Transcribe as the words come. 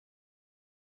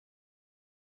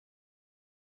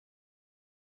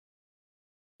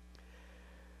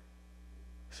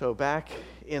So back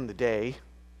in the day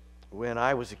when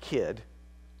I was a kid,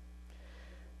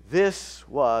 this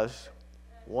was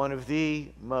one of the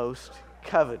most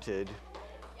coveted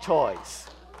toys.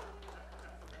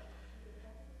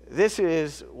 This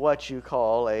is what you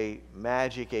call a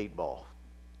magic 8-ball.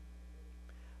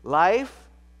 Life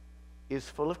is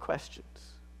full of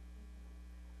questions,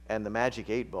 and the magic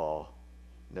 8-ball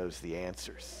knows the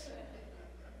answers.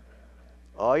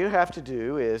 All you have to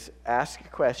do is ask a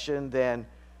question, then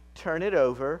turn it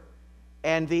over,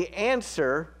 and the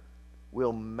answer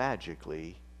will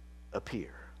magically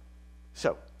appear.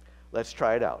 So, let's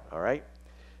try it out, all right?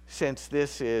 Since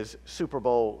this is Super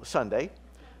Bowl Sunday,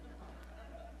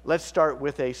 let's start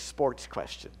with a sports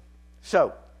question.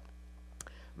 So,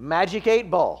 magic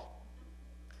 8-ball.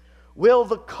 Will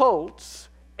the Colts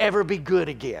ever be good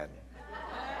again?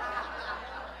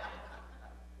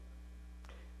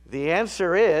 The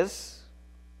answer is,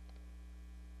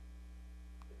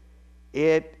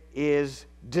 it is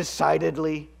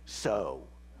decidedly so.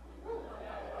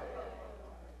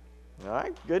 All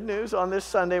right, good news on this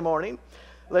Sunday morning.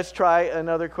 Let's try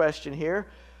another question here.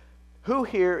 Who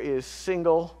here is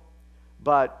single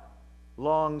but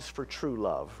longs for true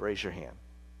love? Raise your hand.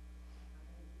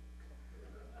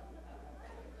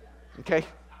 Okay.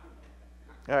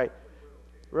 All right.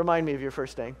 Remind me of your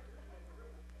first name.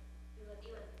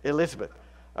 Elizabeth.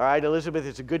 All right, Elizabeth,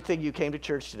 it's a good thing you came to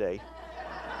church today,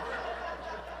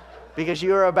 because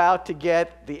you are about to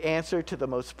get the answer to the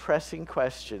most pressing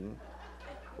question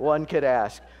one could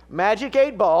ask. Magic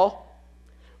 8-ball,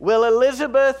 will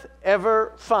Elizabeth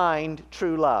ever find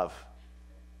true love?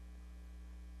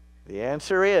 The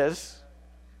answer is,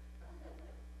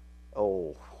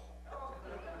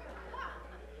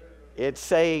 it's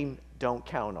saying don't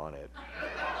count on it.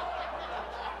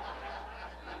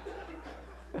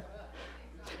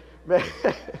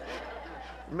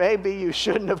 Maybe you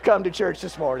shouldn't have come to church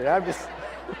this morning. I'm just...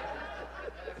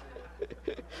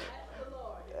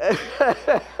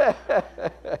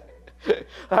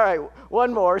 All right,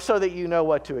 one more so that you know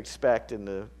what to expect in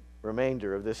the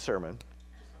remainder of this sermon.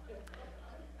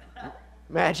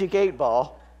 Magic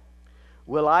 8-ball,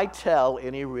 will I tell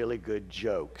any really good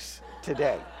jokes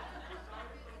today?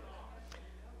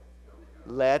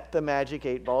 Let the magic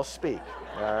 8-ball speak,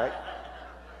 all right?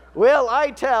 Will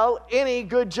I tell any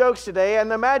good jokes today? And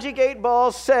the magic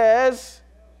 8-ball says,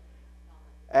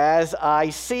 as I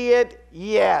see it,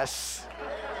 yes.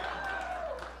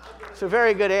 It's a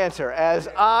very good answer. As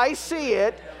I see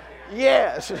it,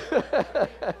 yes.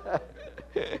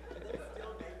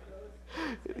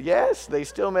 Yes, they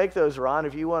still make those, Ron,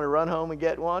 if you want to run home and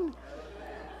get one.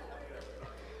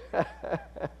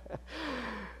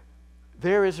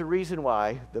 There is a reason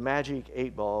why the magic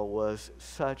 8-ball was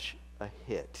such a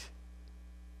hit.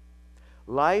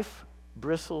 Life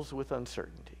bristles with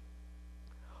uncertainty,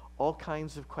 all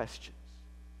kinds of questions,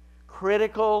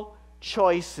 critical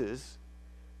choices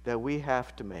that we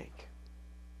have to make.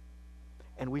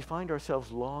 And we find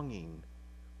ourselves longing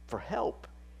for help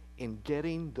in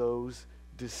getting those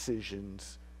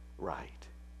decisions right.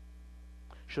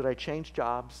 Should I change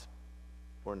jobs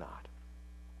or not?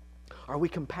 Are we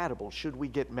compatible? Should we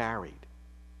get married?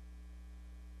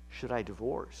 Should I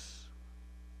divorce?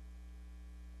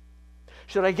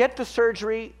 Should I get the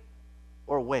surgery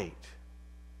or wait?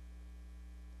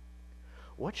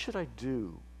 What should I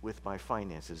do with my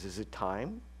finances? Is it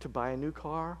time to buy a new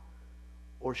car,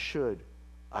 or should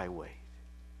I wait?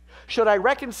 Should I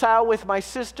reconcile with my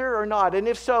sister or not? And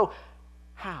if so,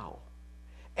 how?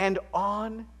 And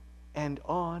on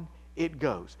it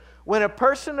goes. When a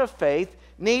person of faith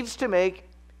needs to make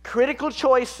critical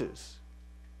choices,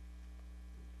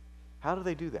 how do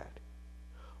they do that?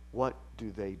 What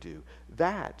do they do?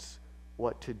 That's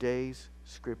what today's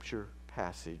scripture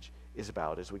passage is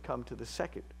about as we come to the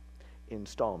second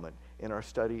installment in our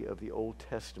study of the Old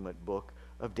Testament book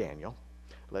of Daniel.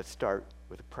 Let's start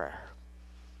with a prayer.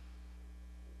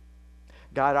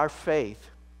 God, our faith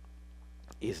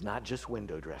is not just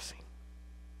window dressing.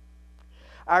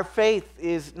 Our faith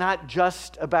is not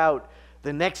just about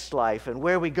the next life and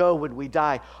where we go when we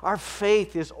die. Our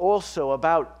faith is also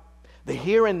about the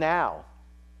here and now,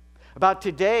 about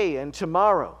today and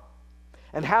tomorrow,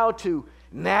 and how to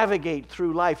navigate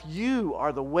through life. You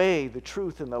are the way, the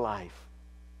truth, and the life.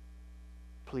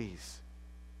 Please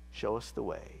show us the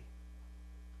way.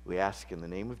 We ask in the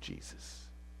name of Jesus.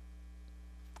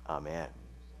 Amen.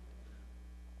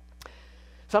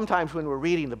 Sometimes when we're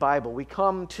reading the Bible, we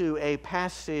come to a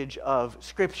passage of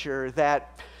Scripture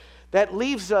that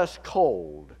leaves us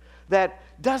cold, that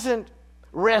doesn't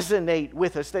resonate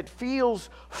with us, that feels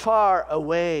far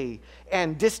away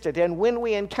and distant. And when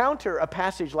we encounter a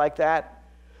passage like that,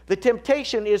 the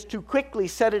temptation is to quickly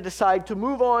set it aside, to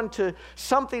move on to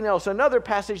something else, another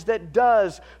passage that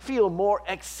does feel more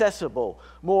accessible,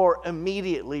 more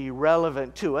immediately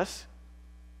relevant to us.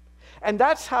 And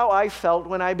that's how I felt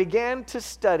when I began to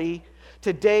study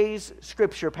today's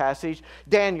scripture passage,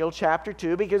 Daniel chapter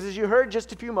 2, because as you heard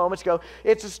just a few moments ago,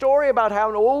 it's a story about how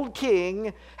an old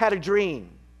king had a dream.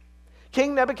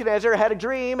 King Nebuchadnezzar had a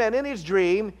dream, and in his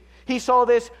dream, he saw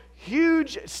this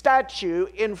huge statue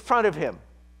in front of him.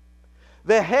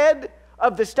 The head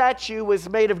of the statue was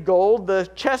made of gold, the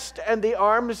chest and the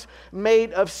arms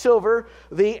made of silver,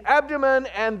 the abdomen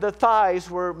and the thighs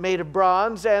were made of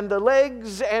bronze, and the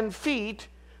legs and feet,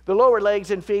 the lower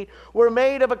legs and feet, were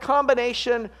made of a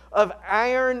combination of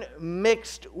iron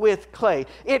mixed with clay.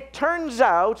 It turns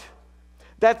out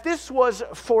that this was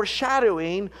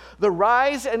foreshadowing the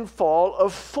rise and fall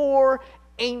of 4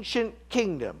 ancient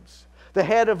kingdoms. The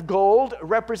head of gold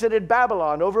represented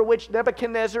Babylon, over which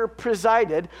Nebuchadnezzar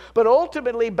presided, but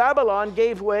ultimately Babylon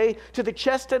gave way to the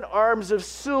chest and arms of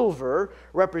silver,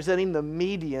 representing the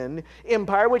Median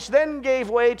Empire, which then gave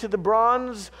way to the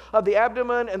bronze of the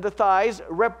abdomen and the thighs,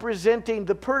 representing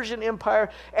the Persian Empire,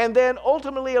 and then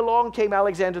ultimately along came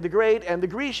Alexander the Great and the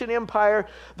Grecian Empire,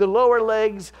 the lower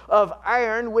legs of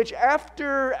iron, which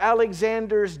after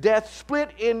Alexander's death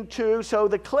split in two, so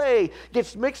the clay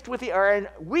gets mixed with the iron,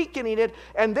 weakening it.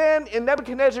 And then in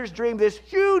Nebuchadnezzar's dream, this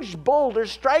huge boulder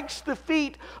strikes the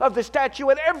feet of the statue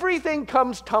and everything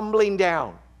comes tumbling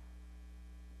down.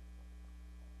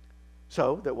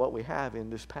 So that what we have in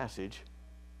this passage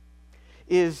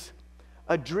is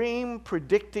a dream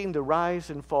predicting the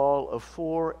rise and fall of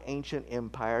 4 ancient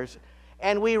empires.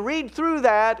 And we read through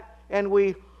that and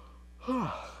we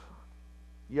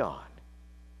yawn.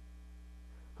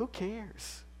 Who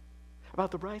cares about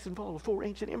the rise and fall of 4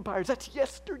 ancient empires? That's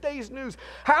yesterday's news.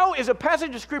 How is a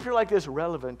passage of scripture like this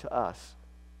relevant to us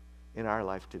in our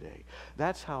life today?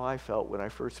 That's how I felt when I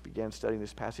first began studying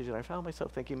this passage, and I found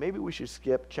myself thinking maybe we should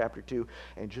skip chapter 2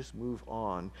 and just move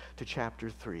on to chapter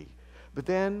 3. But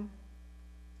then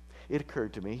it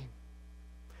occurred to me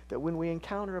that when we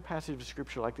encounter a passage of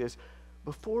scripture like this,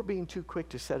 before being too quick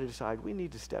to set it aside, we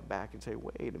need to step back and say,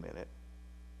 wait a minute.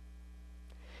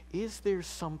 Is there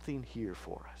something here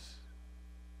for us?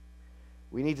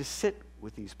 We need to sit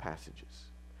with these passages,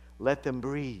 let them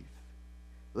breathe,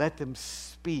 let them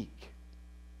speak,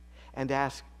 and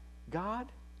ask,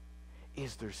 God,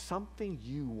 is there something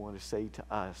you want to say to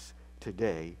us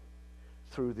today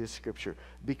through this scripture?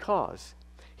 Because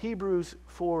Hebrews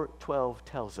 4:12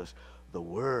 tells us the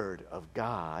Word of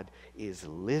God is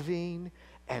living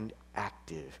and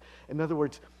active. In other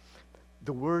words,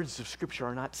 the words of scripture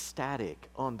are not static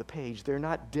on the page. They're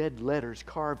not dead letters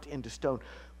carved into stone.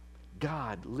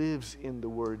 God lives in the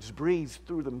words, breathes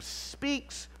through them,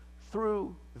 speaks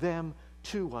through them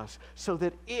to us, so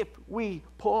that if we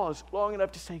pause long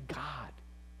enough to say, God,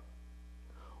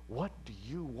 what do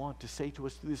you want to say to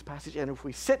us through this passage? And if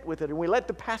we sit with it and we let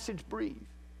the passage breathe,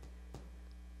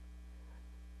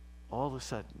 all of a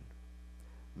sudden,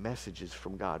 messages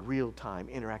from God, real-time,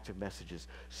 interactive messages,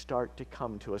 start to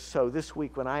come to us. So this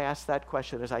week, when I asked that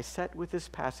question, as I sat with this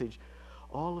passage,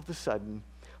 all of a sudden,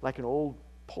 like an old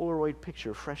Polaroid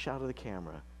picture fresh out of the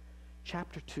camera,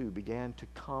 chapter 2 began to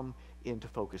come into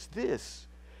focus. This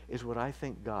is what I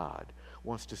think God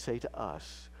wants to say to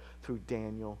us through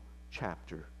Daniel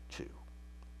chapter 2.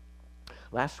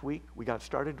 Last week, we got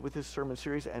started with this sermon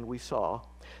series, and we saw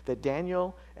that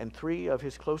Daniel and 3 of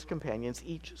his close companions,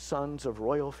 each sons of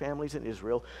royal families in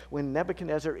Israel, when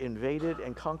Nebuchadnezzar invaded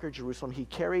and conquered Jerusalem, he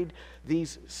carried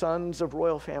these sons of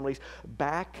royal families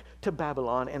back to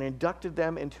Babylon and inducted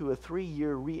them into a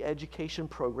 3-year re-education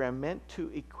program meant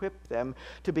to equip them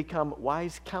to become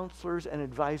wise counselors and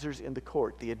advisors in the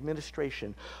court, the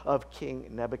administration of King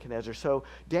Nebuchadnezzar. So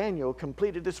Daniel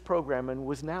completed this program and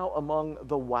was now among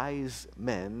the wise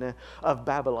men of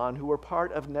Babylon who were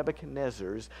part of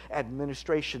Nebuchadnezzar's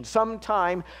administration.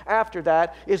 Sometime after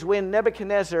that is when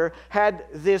Nebuchadnezzar had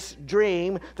this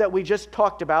dream that we just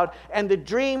talked about, and the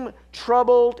dream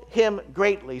troubled him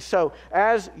greatly. So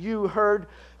as you heard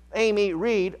Amy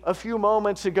read a few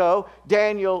moments ago,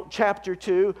 Daniel chapter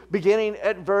 2, beginning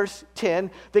at verse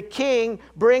 10, the king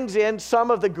brings in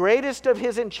some of the greatest of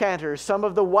his enchanters, some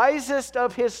of the wisest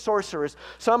of his sorcerers,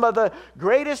 some of the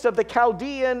greatest of the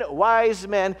Chaldean wise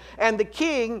men, and the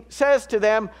king says to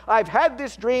them, I've had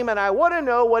this dream and I want to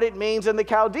know what it means. And the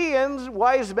Chaldeans,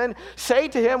 wise men, say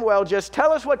to him, well, just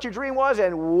tell us what your dream was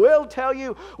and we'll tell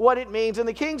you what it means. And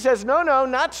the king says, no,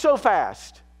 not so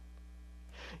fast.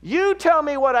 You tell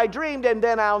me what I dreamed, and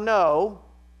then I'll know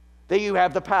that you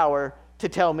have the power to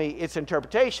tell me its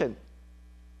interpretation.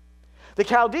 The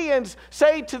Chaldeans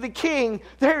say to the king,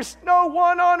 "There's no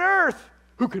one on earth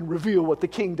who can reveal what the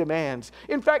king demands.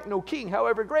 In fact, no king,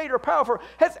 however great or powerful,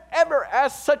 has ever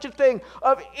asked such a thing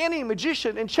of any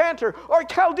magician, enchanter, or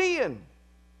Chaldean.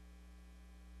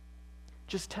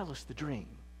 Just tell us the dream.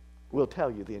 We'll tell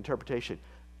you the interpretation."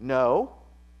 "No,"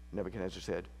 Nebuchadnezzar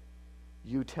said,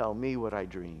 "you tell me what I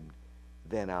dreamed,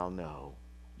 then I'll know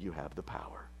you have the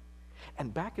power."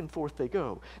 And back and forth they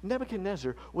go.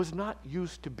 Nebuchadnezzar was not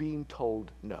used to being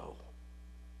told no.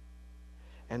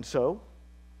 And so,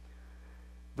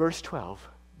 verse 12,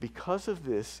 because of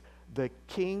this, the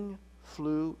king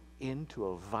flew into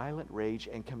a violent rage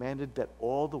and commanded that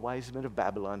all the wise men of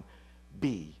Babylon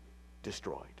be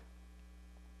destroyed.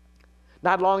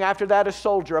 Not long after that,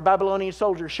 a Babylonian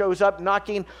soldier, shows up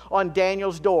knocking on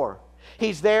Daniel's door.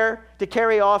 He's there to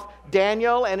carry off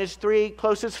Daniel and his three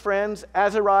closest friends,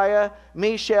 Azariah,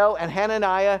 Mishael, and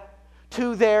Hananiah,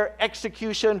 to their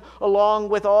execution along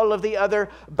with all of the other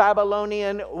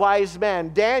Babylonian wise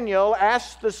men. Daniel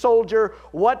asks the soldier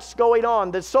what's going on.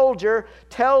 The soldier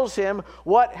tells him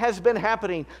what has been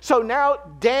happening. So now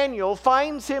Daniel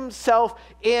finds himself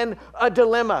in a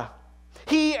dilemma.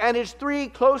 He and his three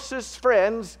closest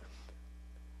friends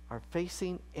are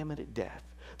facing imminent death.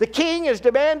 The king is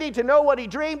demanding to know what he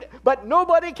dreamed, but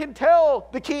nobody can tell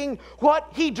the king what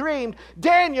he dreamed.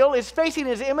 Daniel is facing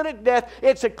his imminent death.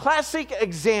 It's a classic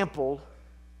example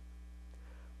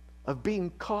of being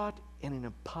caught in an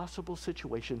impossible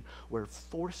situation where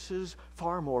forces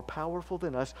far more powerful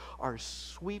than us are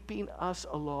sweeping us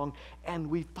along, and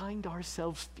we find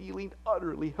ourselves feeling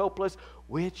utterly helpless,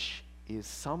 which is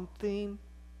something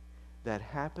that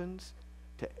happens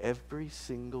to every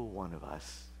single one of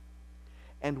us.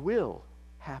 And will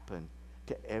happen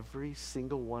to every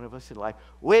single one of us in life,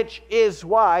 which is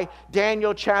why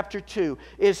Daniel chapter 2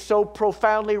 is so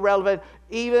profoundly relevant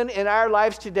even in our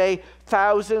lives today,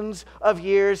 thousands of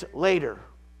years later.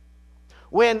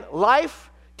 When life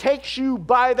takes you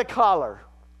by the collar,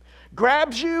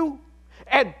 grabs you,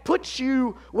 and puts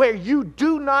you where you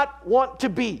do not want to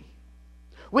be.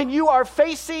 When you are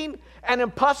facing an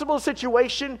impossible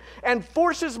situation and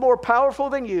forces more powerful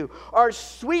than you are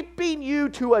sweeping you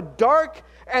to a dark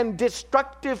and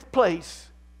destructive place.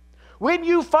 When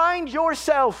you find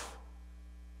yourself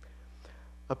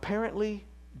apparently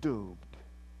doomed,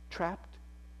 trapped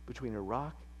between a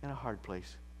rock and a hard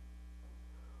place,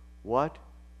 what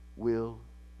will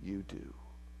you do?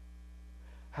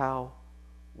 How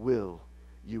will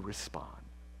you respond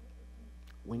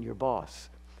when your boss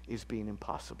is being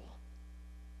impossible?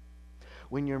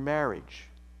 When your marriage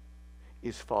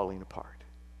is falling apart?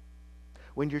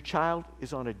 When your child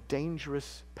is on a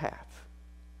dangerous path?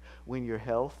 When your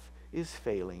health is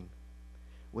failing?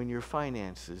 When your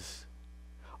finances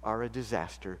are a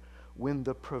disaster? When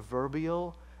the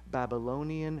proverbial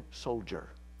Babylonian soldier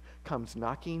comes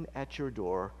knocking at your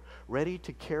door, ready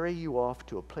to carry you off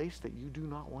to a place that you do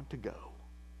not want to go,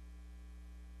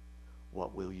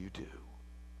 what will you do?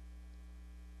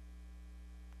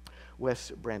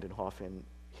 Wes Brandenhoff, in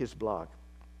his blog,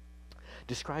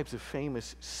 describes a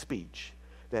famous speech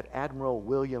that Admiral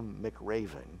William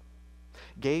McRaven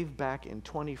gave back in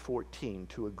 2014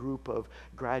 to a group of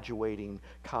graduating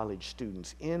college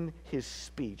students. In his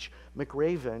speech,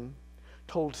 McRaven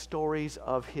told stories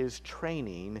of his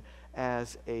training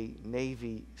as a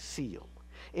Navy SEAL.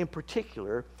 In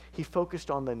particular, he focused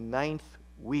on the 9th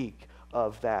week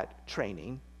of that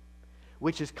training,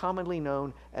 which is commonly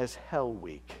known as Hell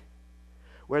Week,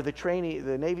 where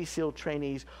the Navy SEAL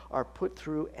trainees are put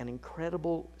through an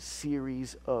incredible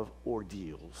series of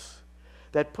ordeals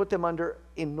that put them under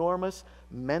enormous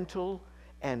mental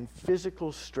and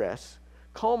physical stress,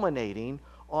 culminating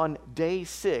on day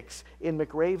 6 in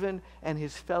McRaven and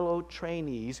his fellow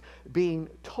trainees being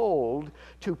told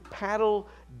to paddle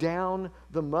down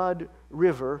the mud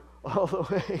river all the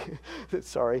way.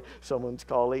 Sorry, someone's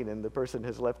calling and the person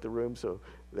has left the room, so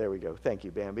there we go. Thank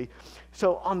you, Bambi.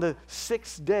 So on the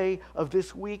 6th day of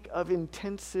this week of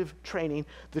intensive training,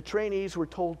 the trainees were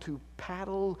told to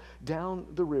paddle down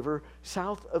the river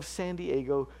south of San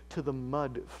Diego to the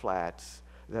mud flats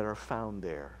that are found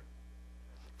there.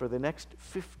 For the next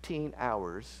 15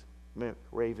 hours,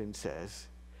 McRaven says,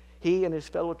 he and his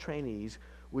fellow trainees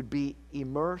would be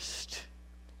immersed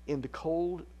in the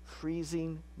cold,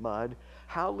 freezing mud,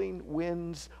 howling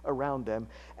winds around them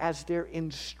as their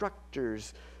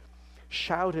instructors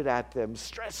shouted at them,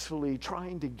 stressfully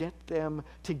trying to get them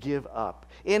to give up.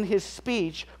 In his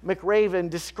speech, McRaven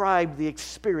described the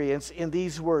experience in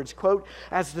these words, quote,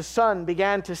 "As the sun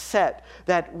began to set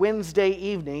that Wednesday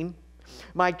evening,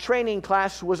 my training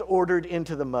class was ordered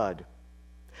into the mud.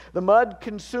 The mud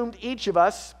consumed each of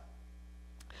us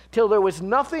till there was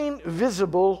nothing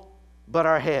visible but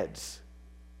our heads.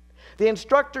 The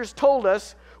instructors told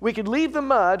us we could leave the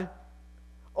mud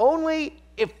only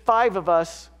if 5 of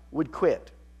us would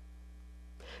quit.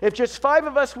 If just 5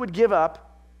 of us would give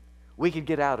up, we could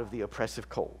get out of the oppressive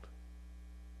cold.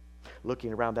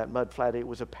 Looking around that mud flat, it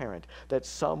was apparent that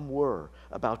some were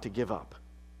about to give up.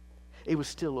 It was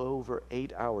still over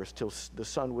 8 hours till the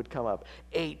sun would come up.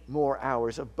 8 more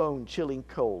hours of bone-chilling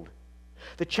cold.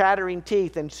 The chattering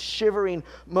teeth and shivering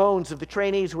moans of the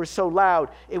trainees were so loud,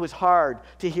 it was hard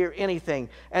to hear anything.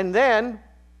 And then,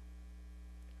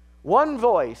 one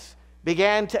voice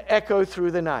began to echo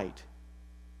through the night.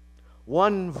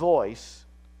 One voice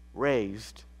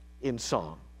raised in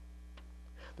song.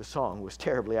 The song was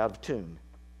terribly out of tune,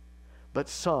 but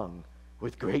sung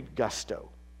with great gusto.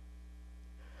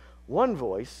 One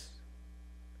voice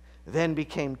then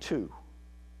became 2.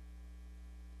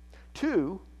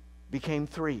 2 became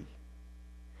 3.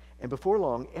 And before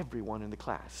long, everyone in the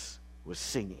class was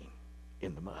singing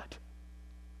in the mud.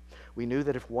 We knew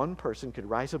that if one person could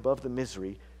rise above the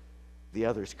misery, the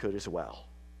others could as well.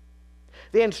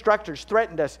 The instructors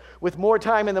threatened us with more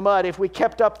time in the mud if we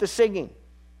kept up the singing.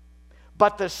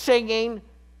 But the singing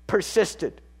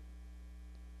persisted.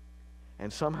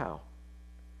 And somehow,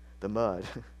 the mud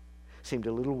seemed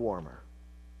a little warmer,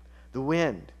 the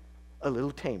wind a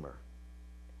little tamer,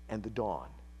 and the dawn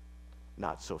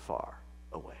not so far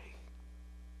away.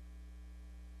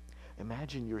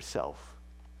 Imagine yourself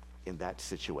in that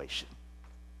situation.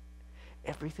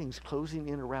 Everything's closing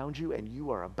in around you, and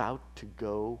you are about to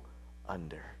go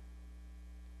under.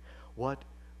 What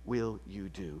will you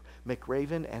do?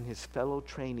 McRaven and his fellow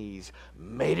trainees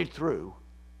made it through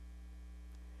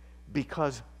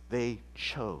because they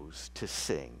chose to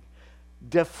sing.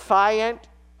 Defiant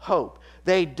hope.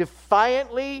 They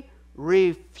defiantly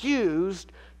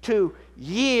refused to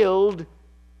yield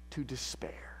to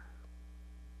despair.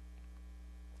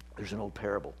 There's an old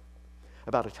parable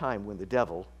about a time when the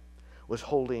devil was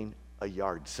holding a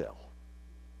yard sale.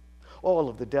 All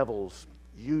of the devil's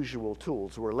usual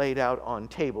tools were laid out on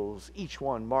tables, each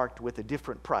one marked with a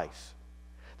different price.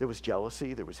 There was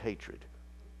jealousy, there was hatred,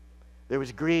 there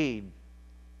was greed,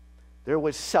 there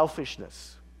was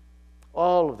selfishness.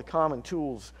 All of the common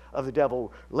tools of the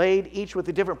devil laid each with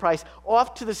a different price.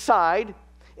 Off to the side,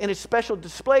 in a special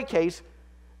display case,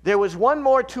 there was one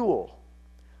more tool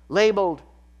labeled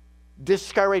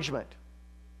discouragement.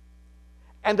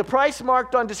 And the price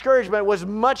marked on discouragement was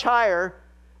much higher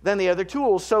than the other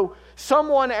tools. So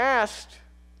someone asked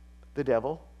the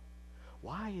devil,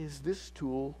 why is this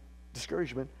tool,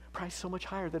 discouragement, priced so much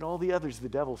higher than all the others? The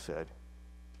devil said,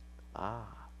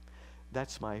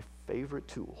 that's my favorite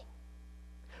tool.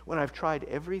 When I've tried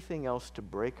everything else to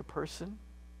break a person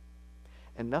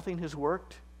and nothing has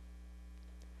worked,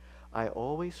 I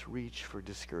always reach for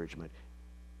discouragement.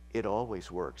 It always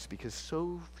works because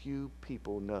so few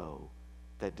people know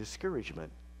that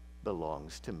discouragement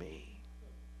belongs to me.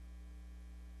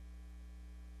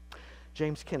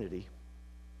 James Kennedy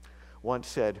once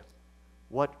said,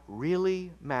 what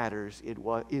really matters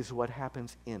is what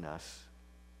happens in us,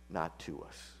 not to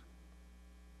us.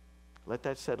 Let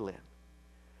that settle in.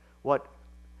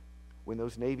 When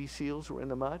those Navy SEALs were in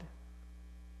the mud,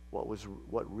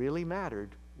 what really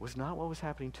mattered was not what was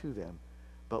happening to them,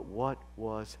 but what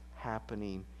was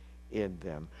happening in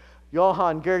them.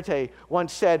 Johann Goethe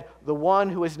once said, the one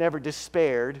who has never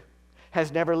despaired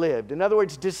has never lived. In other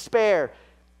words, despair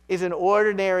is an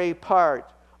ordinary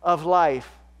part of life.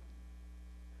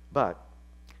 But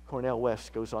Cornel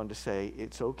West goes on to say,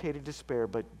 it's okay to despair,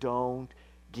 but don't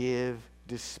give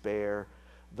despair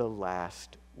the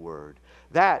last word.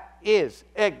 That is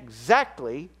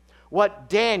exactly what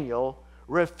Daniel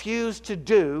refused to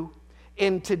do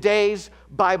in today's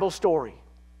Bible story.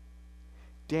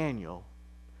 Daniel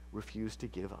refused to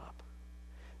give up.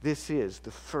 This is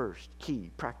the first key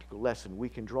practical lesson we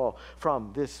can draw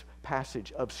from this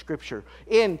passage of Scripture.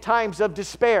 In times of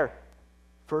despair,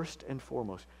 first and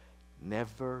foremost,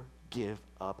 never give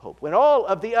up hope. When all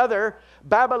of the other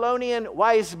Babylonian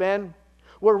wise men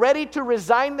were ready to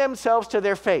resign themselves to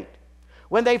their fate,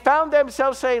 when they found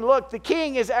themselves saying, look, the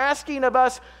king is asking of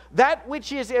us that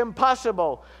which is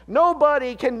impossible.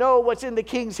 Nobody can know what's in the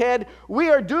king's head. We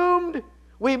are doomed.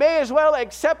 We may as well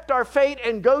accept our fate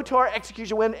and go to our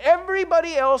execution. When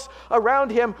everybody else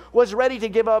around him was ready to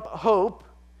give up hope,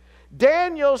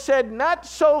 Daniel said, not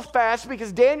so fast,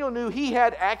 because Daniel knew he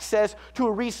had access to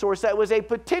a resource that was a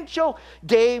potential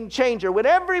game changer. When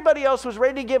everybody else was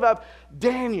ready to give up,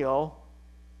 Daniel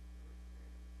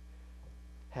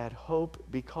had hope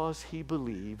because he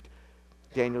believed,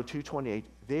 Daniel 2:28,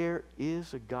 there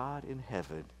is a God in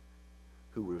heaven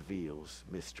who reveals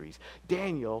mysteries.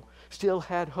 Daniel still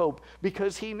had hope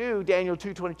because he knew, Daniel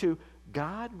 2:22,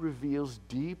 God reveals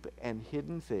deep and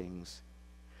hidden things.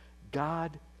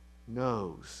 God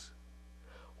knows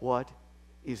what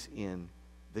is in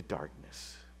the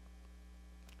darkness.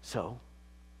 So,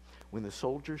 when the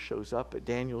soldier shows up at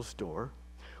Daniel's door,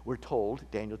 we're told,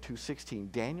 Daniel 2:16,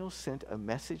 Daniel sent a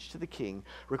message to the king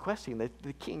requesting that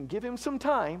the king give him some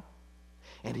time,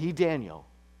 and he, Daniel,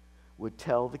 would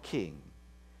tell the king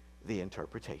the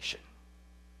interpretation.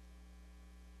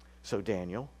 So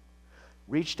Daniel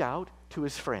reached out to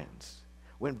his friends,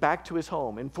 went back to his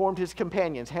home, informed his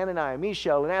companions, Hananiah,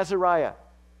 Mishael, and Azariah,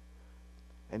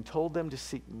 and told them to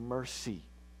seek mercy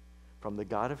from the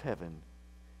God of heaven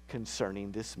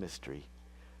concerning this mystery,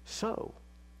 so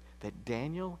that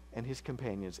Daniel and his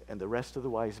companions and the rest of the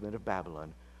wise men of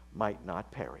Babylon might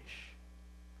not perish.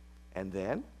 And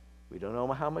then, we don't know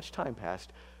how much time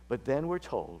passed, but then we're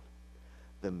told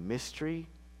the mystery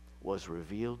was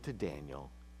revealed to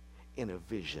Daniel in a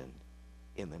vision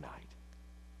in the night.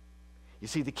 You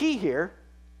see, the key here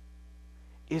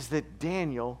is that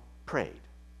Daniel prayed.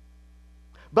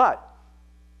 But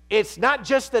it's not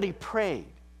just that he prayed,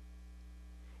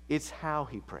 it's how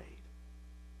he prayed.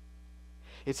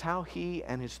 It's how he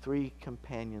and his three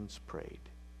companions prayed.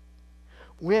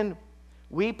 When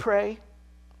we pray,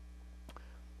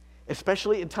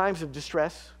 especially in times of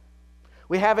distress,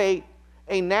 we have a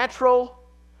natural,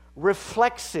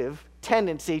 reflexive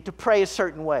tendency to pray a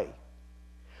certain way.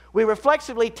 We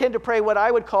reflexively tend to pray what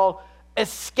I would call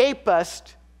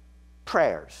escapist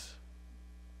prayers.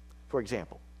 For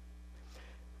example,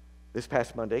 this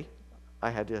past Monday,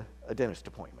 I had a dentist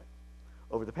appointment.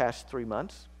 Over the past 3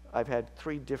 months, I've had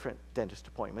 3 different dentist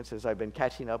appointments as I've been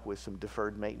catching up with some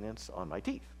deferred maintenance on my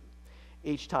teeth.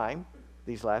 Each time,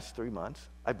 these last 3 months,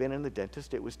 I've been in the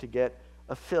dentist, it was to get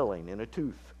a filling in a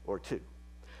tooth or two.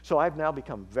 So I've now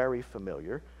become very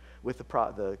familiar with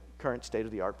the current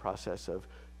state-of-the-art process of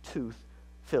tooth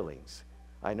fillings.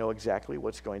 I know exactly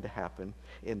what's going to happen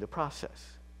in the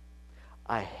process.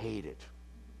 I hate it.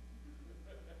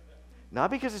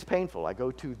 Not because it's painful. I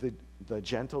go to the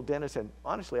gentle dentist, and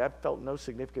honestly, I've felt no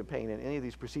significant pain in any of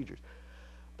these procedures.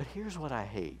 But here's what I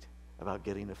hate about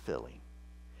getting a filling.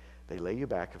 They lay you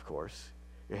back, of course.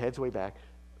 Your head's way back.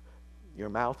 Your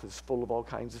mouth is full of all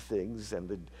kinds of things,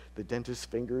 and the dentist's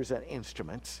fingers and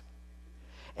instruments.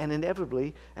 And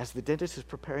inevitably, as the dentist is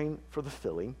preparing for the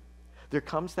filling, there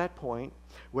comes that point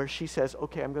where she says,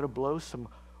 okay, I'm going to blow some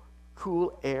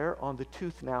cool air on the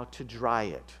tooth now to dry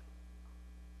it.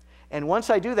 And once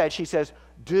I do that, she says,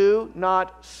 do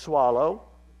not swallow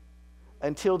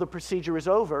until the procedure is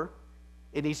over.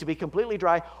 It needs to be completely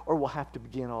dry, or we'll have to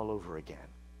begin all over again.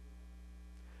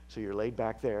 So you're laid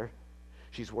back there.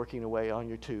 She's working away on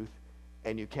your tooth,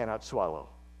 and you cannot swallow.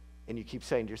 And you keep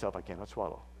saying to yourself, I cannot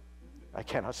swallow. I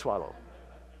cannot swallow.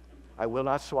 I will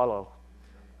not swallow,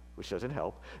 which doesn't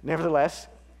help. Nevertheless,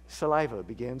 saliva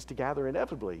begins to gather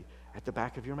inevitably at the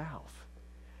back of your mouth.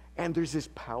 And there's this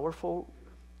powerful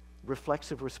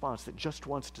reflexive response that just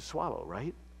wants to swallow,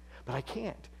 right? But I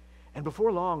can't. And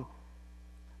before long,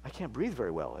 I can't breathe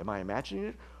very well. Am I imagining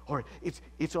it? Or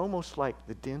it's almost like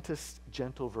the dentist's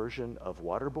gentle version of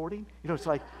waterboarding. You know, it's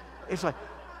like,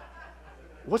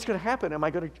 what's going to happen? Am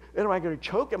I going to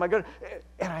choke? Am I going to?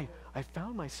 And I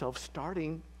found myself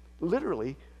starting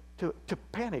literally to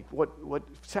panic. What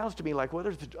sounds to me like what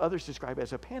others describe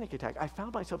as a panic attack. I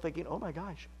found myself thinking, oh my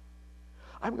gosh,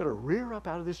 I'm going to rear up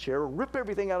out of this chair, rip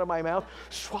everything out of my mouth,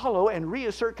 swallow, and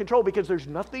reassert control, because there's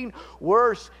nothing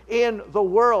worse in the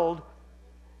world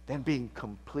than being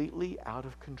completely out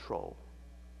of control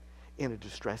in a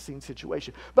distressing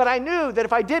situation. But I knew that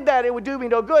if I did that, it would do me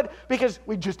no good, because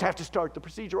we just have to start the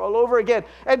procedure all over again.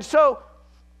 And so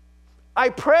I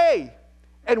pray.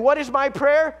 And what is my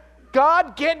prayer?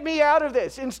 God, get me out of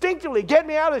this. Instinctively, get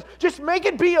me out of this. Just make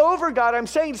it be over, God. I'm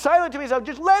saying silent to myself,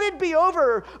 just let it be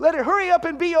over. Let it hurry up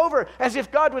and be over. As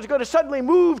if God was going to suddenly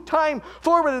move time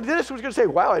forward, and this was going to say,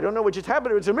 wow, I don't know what just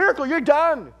happened. It's a miracle. You're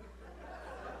done.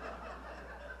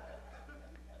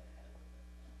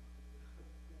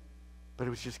 But it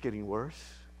was just getting worse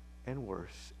and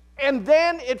worse. And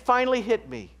then it finally hit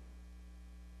me.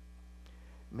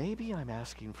 Maybe I'm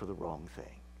asking for the wrong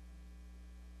thing.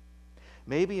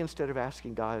 Maybe instead of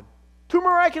asking God to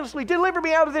miraculously deliver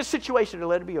me out of this situation and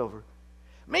let it be over,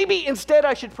 maybe instead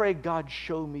I should pray, God,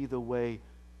 show me the way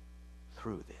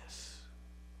through this.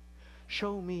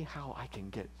 Show me how I can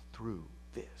get through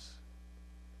this.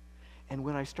 And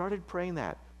when I started praying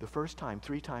that the first time,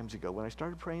 3 times ago, when I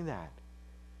started praying that,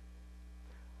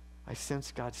 I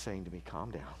sensed God saying to me,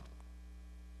 calm down.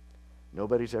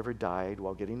 Nobody's ever died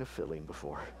while getting a filling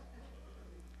before.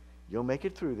 You'll make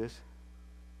it through this.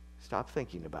 Stop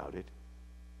thinking about it.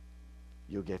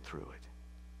 You'll get through it.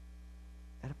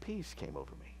 And a peace came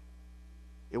over me.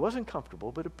 It wasn't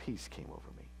comfortable, but a peace came over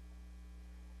me.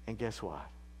 And guess what?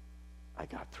 I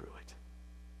got through it.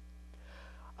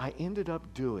 I ended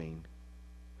up doing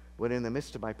what in the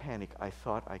midst of my panic I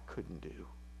thought I couldn't do.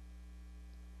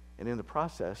 And in the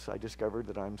process, I discovered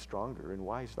that I'm stronger and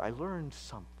wiser. I learned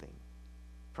something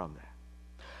from that.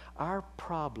 Our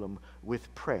problem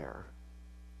with prayer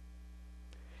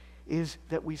is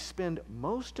that we spend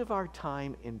most of our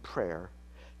time in prayer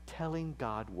telling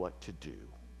God what to do.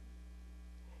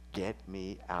 Get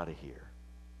me out of here.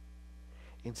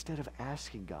 Instead of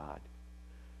asking God,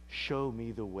 show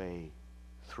me the way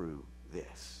through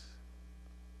this.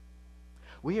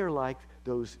 We are like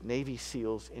those Navy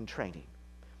SEALs in training.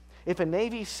 If a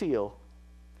Navy SEAL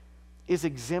is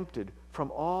exempted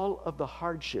from all of the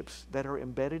hardships that are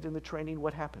embedded in the training,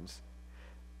 what happens?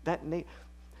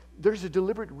 There's a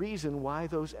deliberate reason why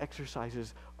those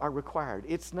exercises are required.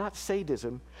 It's not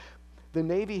sadism. The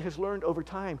Navy has learned over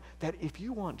time that if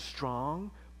you want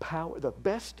strong, power, the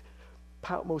best,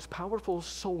 most powerful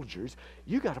soldiers,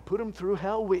 you got to put them through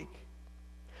Hell Week.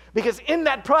 Because in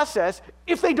that process,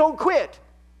 if they don't quit,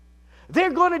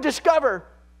 they're going to discover,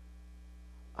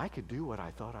 I could do what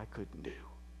I thought I couldn't do.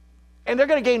 And they're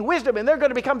going to gain wisdom, and they're going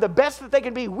to become the best that they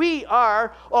can be. We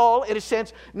are all, in a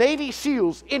sense, Navy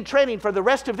SEALs in training for the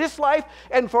rest of this life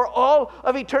and for all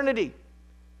of eternity.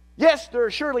 Yes, there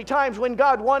are surely times when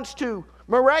God wants to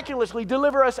miraculously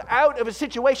deliver us out of a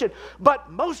situation, but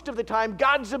most of the time,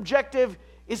 God's objective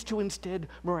is to instead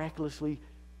miraculously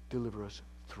deliver us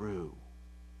through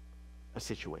a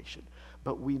situation.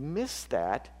 But we miss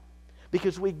that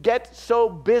because we get so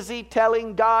busy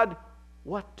telling God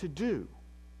what to do,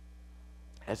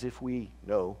 as if we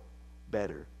know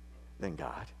better than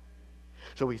God.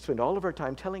 So we spend all of our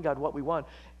time telling God what we want,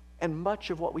 and much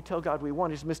of what we tell God we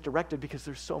want is misdirected because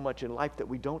there's so much in life that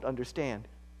we don't understand.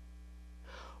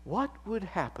 What would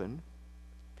happen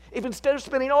if instead of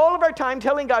spending all of our time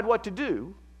telling God what to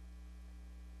do,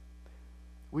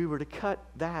 we were to cut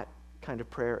that kind of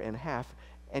prayer in half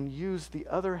and use the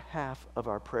other half of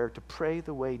our prayer to pray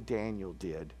the way Daniel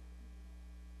did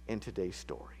in today's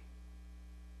story?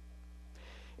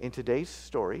 In today's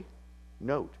story,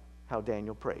 note how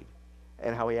Daniel prayed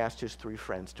and how he asked his 3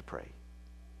 friends to pray.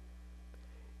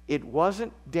 It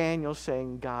wasn't Daniel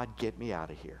saying, God, get me out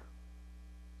of here.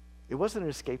 It wasn't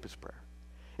an escapist prayer.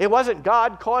 It wasn't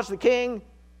God cause the king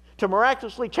to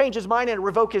miraculously change his mind and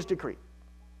revoke his decree.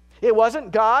 It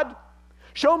wasn't God,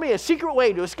 show me a secret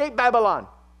way to escape Babylon.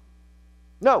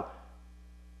 No.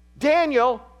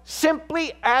 Daniel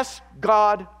simply asked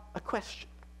God a question.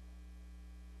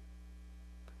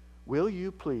 Will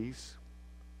you please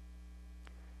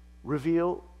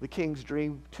reveal the king's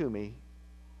dream to me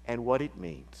and what it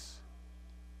means?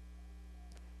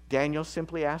 Daniel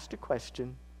simply asked a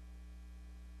question,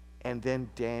 and then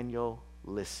Daniel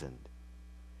listened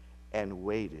and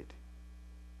waited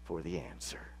for the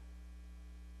answer.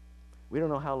 We don't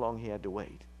know how long he had to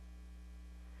wait.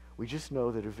 We just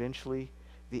know that eventually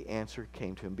the answer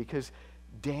came to him because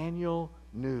Daniel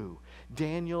knew,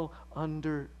 Daniel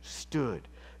understood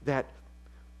that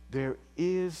there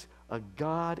is a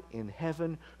God in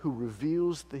heaven who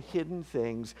reveals the hidden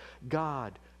things.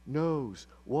 God knows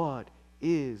what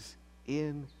is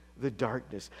in the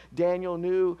darkness. Daniel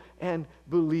knew and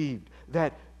believed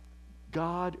that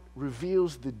God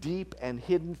reveals the deep and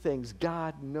hidden things.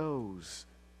 God knows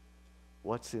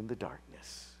what's in the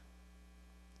darkness.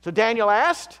 So Daniel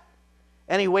asked,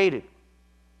 and he waited.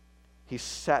 He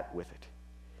sat with it.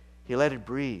 He let it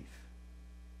breathe.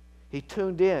 He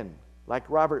tuned in, like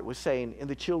Robert was saying in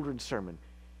the children's sermon.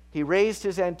 He raised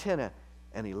his antenna,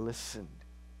 and he listened,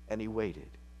 and he waited.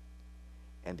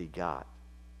 And he got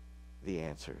the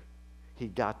answer. He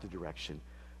got the direction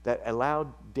that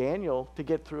allowed Daniel to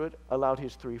get through it, allowed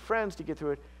his 3 friends to get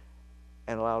through it,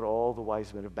 and allowed all the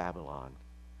wise men of Babylon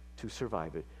to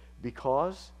survive it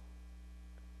because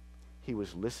he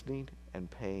was listening and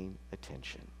paying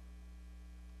attention.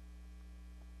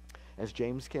 As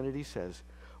James Kennedy says,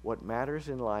 what matters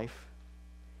in life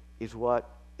is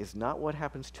not what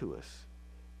happens to us,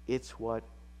 it's what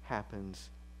happens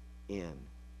in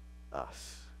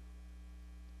us.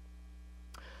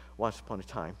 Once upon a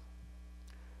time,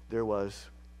 there was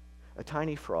a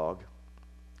tiny frog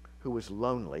who was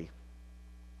lonely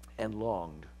and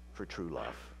longed for true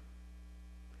love.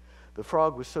 The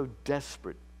frog was so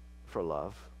desperate for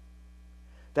love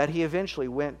that he eventually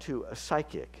went to a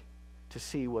psychic to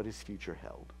see what his future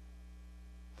held.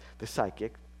 The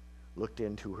psychic looked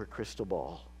into her crystal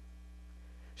ball.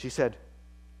 She said,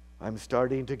 I'm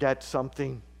starting to get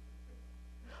something.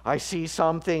 I see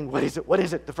something. What is it? What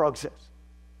is it? The frog says.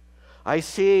 I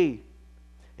see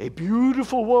a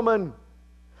beautiful woman,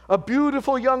 a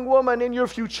beautiful young woman in your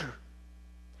future.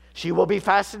 She will be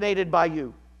fascinated by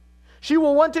you. She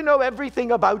will want to know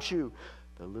everything about you.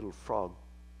 The little frog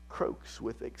croaks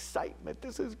with excitement.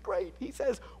 This is great. He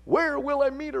says, where will I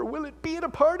meet her? Will it be at a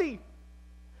party?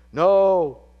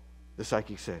 No, the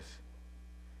psychic says.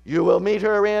 You will meet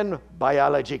her in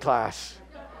biology class.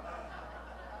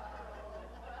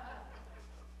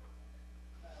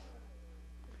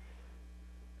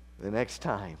 The next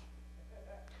time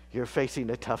you're facing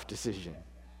a tough decision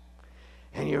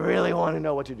and you really want to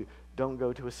know what to do, don't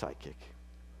go to a psychic.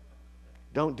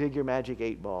 Don't dig your magic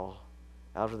 8-ball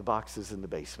out of the boxes in the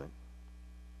basement.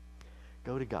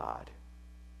 Go to God.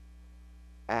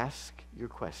 Ask your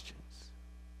questions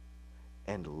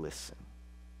and listen.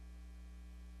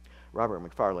 Robert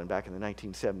McFarland, back in the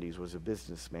 1970s, was a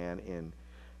businessman in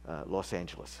Los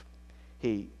Angeles.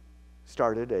 He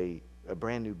started a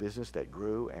brand new business that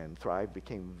grew and thrived,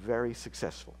 became very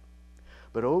successful.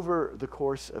 But over the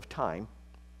course of time,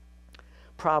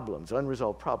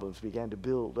 unresolved problems began to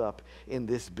build up in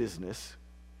this business.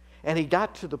 And he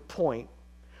got to the point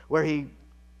where he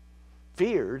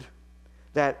feared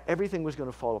that everything was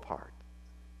going to fall apart,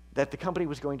 that the company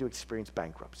was going to experience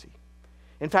bankruptcy.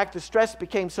 In fact, the stress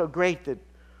became so great that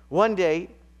one day,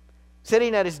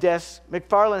 sitting at his desk,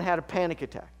 McFarland had a panic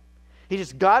attack. He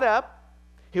just got up,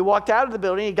 he walked out of the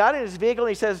building, he got in his vehicle,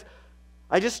 and he says,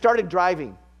 I just started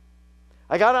driving.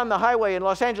 I got on the highway in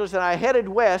Los Angeles, and I headed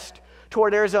west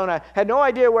toward Arizona. Had no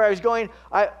idea where I was going.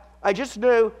 I just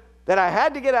knew that I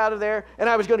had to get out of there, and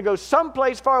I was going to go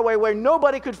someplace far away where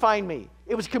nobody could find me.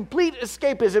 It was complete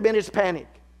escapism in his panic.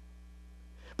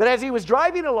 But as he was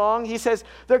driving along, he says,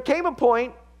 there came a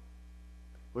point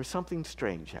where something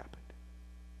strange happened.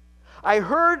 I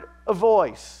heard a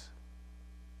voice,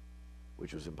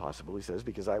 which was impossible, he says,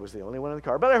 because I was the only one in the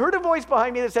car. But I heard a voice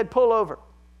behind me that said, pull over.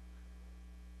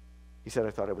 He said,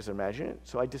 I thought I was imagining it,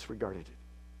 so I disregarded it.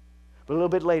 But a little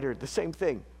bit later, the same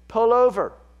thing, pull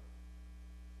over.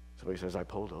 So he says, I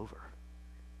pulled over,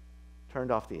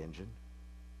 turned off the engine,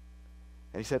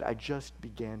 and he said, I just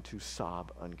began to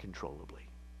sob uncontrollably.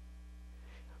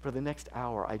 For the next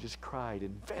hour, I just cried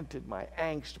and vented my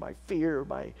angst, my fear,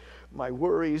 my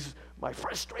worries, my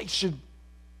frustration.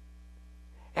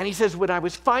 And he says, when I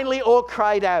was finally all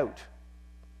cried out,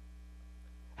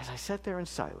 as I sat there in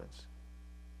silence,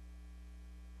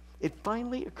 it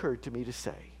finally occurred to me to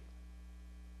say,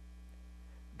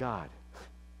 God,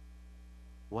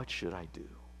 what should I do?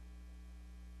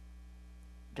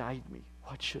 Guide me.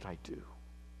 What should I do?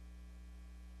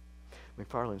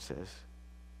 McFarland says,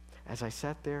 as I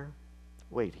sat there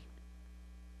waiting,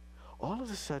 all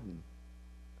of a sudden,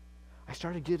 I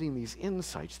started getting these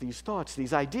insights, these thoughts,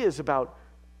 these ideas about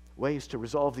ways to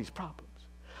resolve these problems.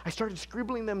 I started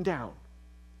scribbling them down.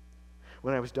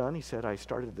 When I was done, he said, I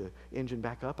started the engine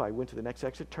back up. I went to the next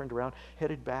exit, turned around,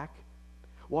 headed back,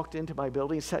 walked into my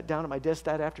building, sat down at my desk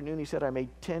that afternoon. He said, I made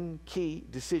 10 key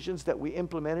decisions that we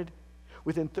implemented.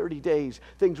 Within 30 days,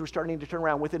 things were starting to turn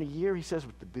around. Within a year, he says,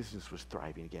 the business was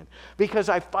thriving again. Because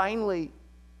I finally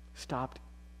stopped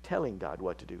telling God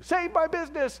what to do. Save my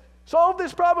business, solve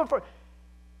this problem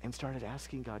and started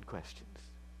asking God questions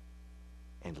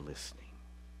and listening.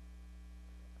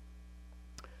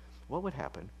 What would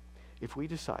happen if we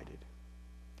decided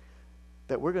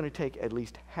that we're going to take at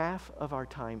least half of our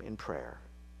time in prayer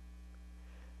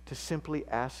to simply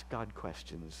ask God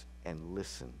questions and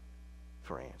listen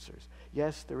for answers?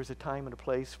 Yes, there is a time and a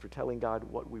place for telling God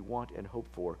what we want and hope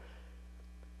for,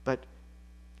 but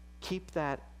keep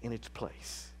that in its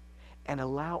place and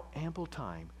allow ample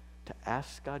time to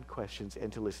ask God questions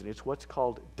and to listen. It's what's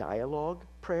called dialogue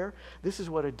prayer. This is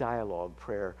what a dialogue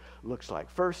prayer looks like.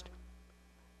 First,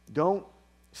 don't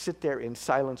sit there in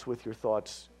silence with your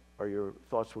thoughts, or your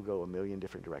thoughts will go a million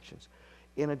different directions.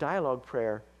 In a dialogue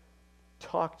prayer,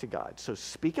 talk to God. So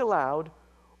speak aloud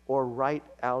or write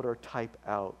out or type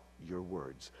out your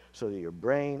words so that your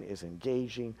brain is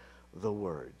engaging the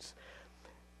words.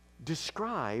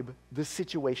 Describe the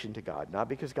situation to God, not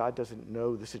because God doesn't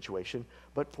know the situation,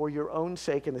 but for your own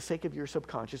sake and the sake of your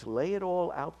subconscious. Lay it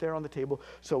all out there on the table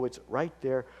so it's right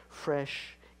there,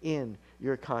 fresh in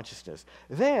your consciousness.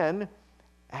 Then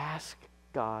ask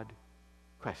God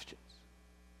questions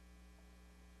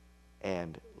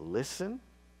and listen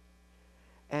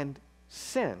and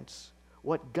sense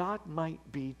what God might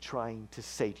be trying to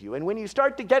say to you. And when you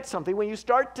start to get something, when you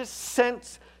start to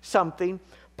sense something,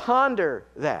 ponder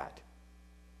that.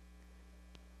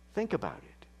 Think about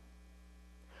it.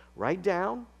 Write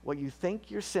down what you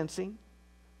think you're sensing,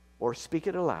 or speak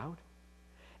it aloud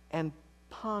and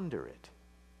ponder it.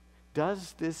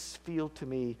 Does this feel to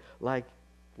me like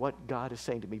what God is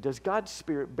saying to me? Does God's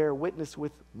Spirit bear witness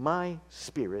with my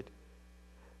spirit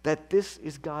that this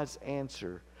is God's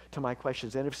answer to my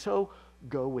questions? And if so,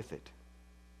 go with it.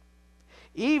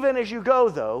 Even as you go,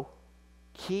 though,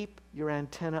 keep your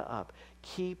antenna up.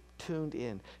 Keep tuned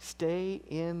in. Stay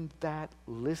in that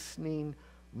listening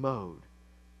mode.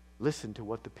 Listen to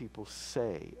what the people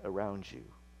say around you.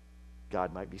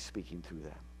 God might be speaking through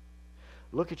them.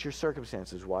 Look at your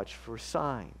circumstances. Watch for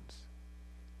signs.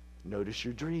 Notice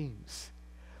your dreams.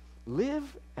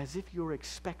 Live as if you're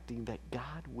expecting that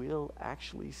God will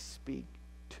actually speak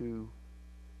to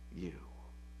you.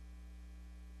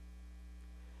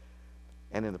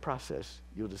 And in the process,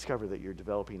 you'll discover that you're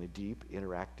developing a deep,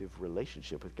 interactive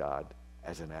relationship with God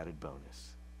as an added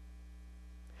bonus.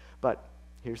 But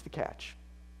here's the catch.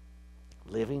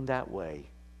 Living that way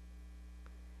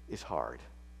is hard.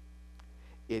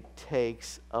 It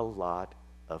takes a lot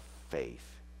of faith.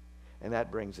 And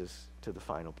that brings us to the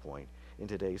final point in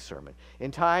today's sermon.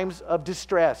 In times of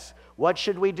distress, what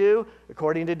should we do?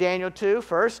 According to Daniel 2,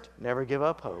 first, never give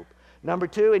up hope. Number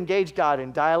 2, engage God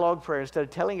in dialogue prayer. Instead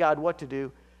of telling God what to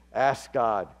do, ask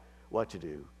God what to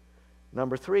do.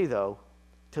 Number 3, though,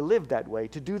 to live that way,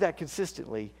 to do that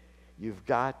consistently, you've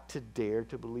got to dare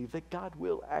to believe that God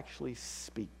will actually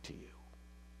speak to you.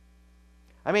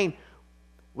 I mean,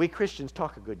 we Christians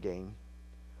talk a good game,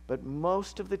 but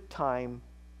most of the time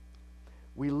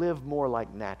we live more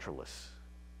like naturalists,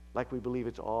 like we believe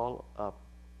it's all up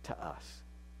to us.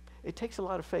 It takes a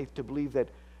lot of faith to believe that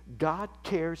God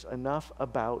cares enough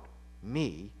about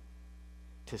me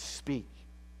to speak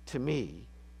to me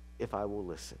if I will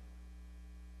listen.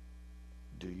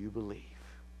 Do you believe?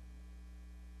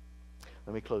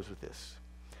 Let me close with this.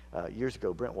 Years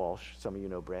ago, Brent Walsh, some of you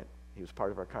know Brent, he was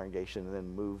part of our congregation and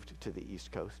then moved to the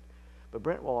East Coast. But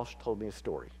Brent Walsh told me a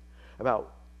story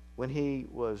about when he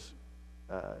was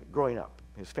growing up,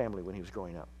 his family when he was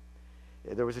growing up.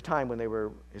 There was a time when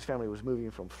his family was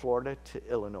moving from Florida to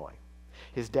Illinois.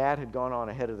 His dad had gone on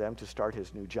ahead of them to start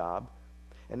his new job.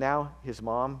 And now his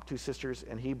mom, 2 sisters,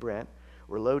 and he, Brent,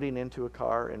 were loading into a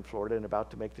car in Florida and about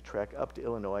to make the trek up to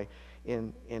Illinois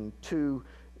in 2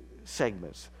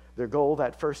 segments. Their goal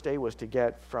that first day was to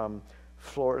get from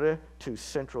Florida to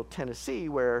central Tennessee,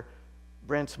 where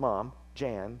Brent's mom,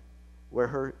 Jan, where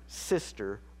her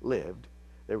sister lived.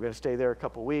 They were going to stay there a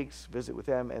couple weeks, visit with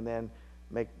them, and then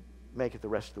make it the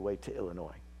rest of the way to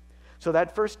Illinois. So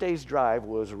that first day's drive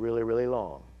was really, really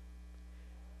long.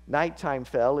 Nighttime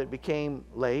fell. It became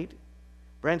late.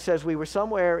 Brent says we were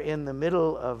somewhere in the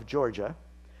middle of Georgia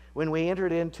when we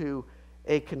entered into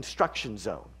a construction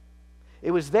zone. It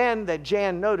was then that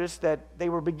Jan noticed that they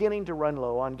were beginning to run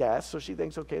low on gas, so she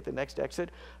thinks, okay, at the next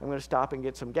exit, I'm going to stop and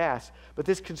get some gas. But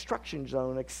this construction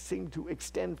zone seemed to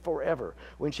extend forever.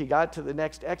 When she got to the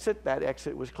next exit, that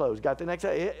exit was closed. Got the next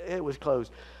exit, it was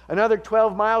closed. Another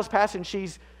 12 miles passed, and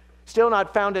she's still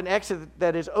not found an exit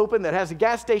that is open, that has a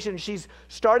gas station. She's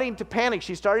starting to panic.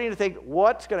 She's starting to think,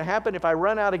 what's going to happen if I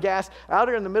run out of gas out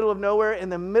here in the middle of nowhere, in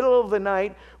the middle of the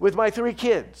night with my 3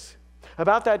 kids?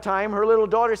 About that time, her little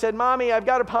daughter said, Mommy, I've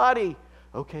got a potty.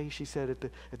 Okay, she said,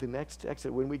 at the next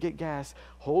exit, when we get gas,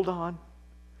 hold on.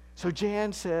 So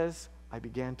Jan says, I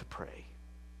began to pray.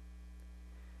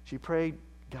 She prayed,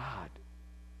 God,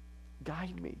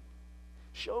 guide me.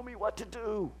 Show me what to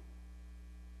do.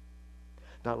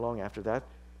 Not long after that,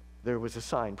 there was a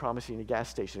sign promising a gas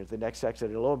station at the next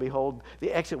exit. And lo and behold,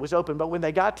 the exit was open. But when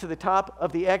they got to the top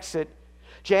of the exit,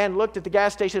 Jan looked at the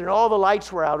gas station and all the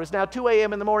lights were out. It was now 2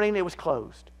 a.m. in the morning. It was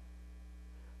closed.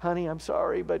 Honey, I'm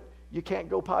sorry, but you can't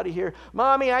go potty here.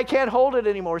 Mommy, I can't hold it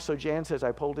anymore. So Jan says,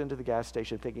 I pulled into the gas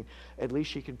station thinking, at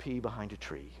least she can pee behind a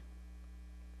tree.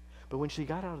 But when she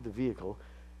got out of the vehicle,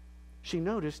 she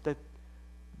noticed that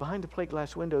behind the plate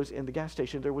glass windows in the gas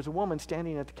station, there was a woman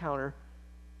standing at the counter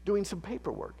doing some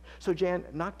paperwork. So Jan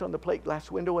knocked on the plate glass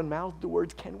window and mouthed the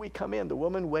words, can we come in? The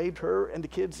woman waved her and the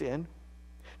kids in.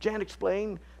 Jan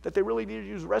explained that they really needed to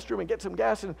use the restroom and get some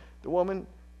gas, and the woman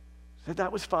said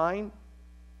that was fine.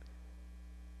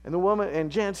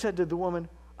 And Jan said to the woman,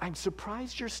 I'm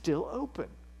surprised you're still open.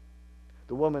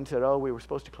 The woman said, oh, we were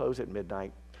supposed to close at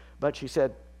midnight. But she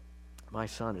said, my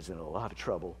son is in a lot of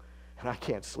trouble, and I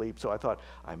can't sleep, so I thought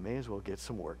I may as well get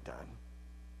some work done.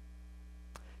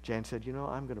 Jan said,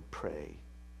 I'm going to pray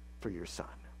for your son.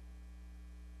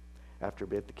 After a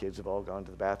bit, the kids have all gone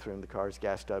to the bathroom. The car's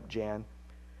gassed up. Jan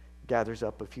gathers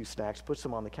up a few snacks, puts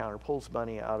them on the counter, pulls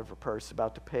money out of her purse,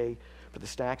 about to pay for the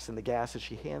snacks and the gas. As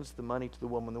she hands the money to the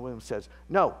woman says,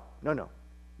 no,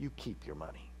 you keep your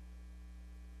money.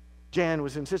 Jan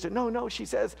was insistent. No, she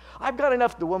says, I've got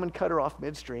enough. The woman cut her off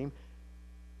midstream,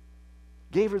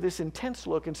 gave her this intense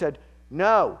look and said,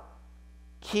 no,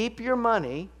 keep your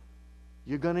money.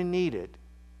 You're going to need it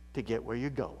to get where you're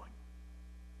going.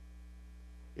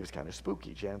 It was kind of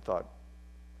spooky. Jan thought,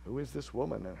 who is this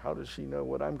woman and how does she know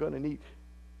what I'm going to need?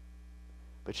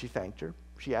 But she thanked her.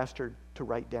 She asked her to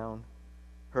write down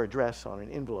her address on an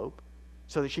envelope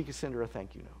so that she could send her a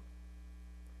thank you note.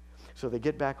 So they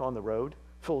get back on the road,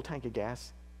 full tank of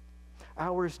gas.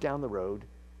 Hours down the road,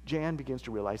 Jan begins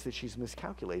to realize that she's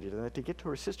miscalculated and that to get to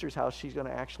her sister's house, she's going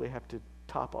to actually have to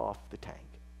top off the tank.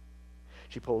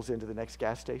 She pulls into the next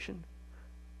gas station,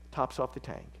 tops off the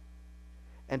tank,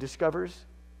 and discovers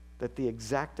that the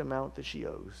exact amount that she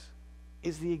owes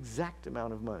is the exact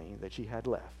amount of money that she had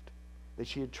left, that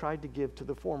she had tried to give to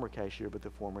the former cashier, but the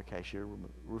former cashier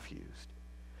refused.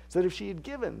 So that if she had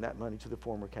given that money to the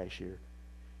former cashier,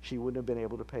 she wouldn't have been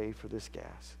able to pay for this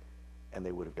gas, and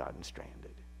they would have gotten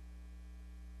stranded.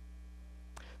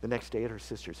 The next day at her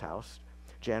sister's house,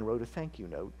 Jan wrote a thank you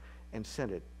note and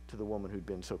sent it to the woman who'd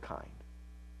been so kind.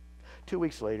 2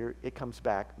 weeks later, it comes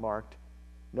back marked,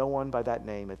 no one by that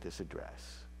name at this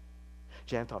address.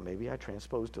 Jan thought maybe I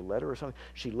transposed a letter or something.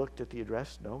 She looked at the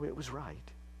address. No, it was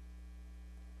right.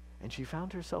 And she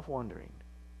found herself wondering,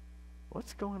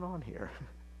 what's going on here?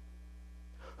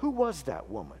 Who was that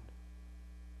woman?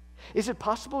 Is it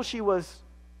possible she was...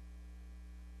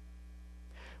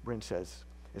 Bryn says,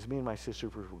 as me and my sister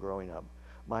were growing up,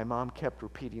 my mom kept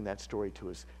repeating that story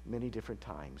to us many different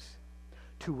times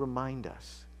to remind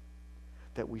us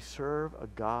that we serve a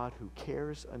God who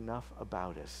cares enough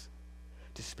about us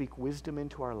to speak wisdom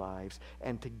into our lives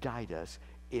and to guide us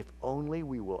if only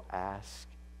we will ask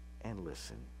and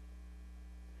listen.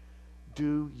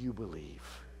 Do you believe?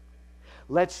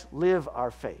 Let's live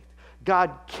our faith.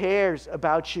 God cares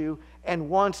about you and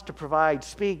wants to provide,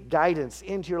 speak guidance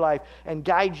into your life and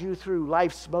guide you through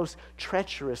life's most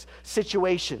treacherous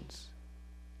situations.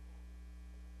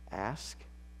 Ask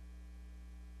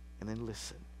and then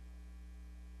listen,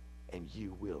 and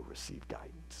you will receive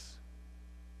guidance.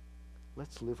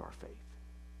 Let's live our faith.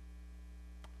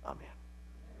 Amen.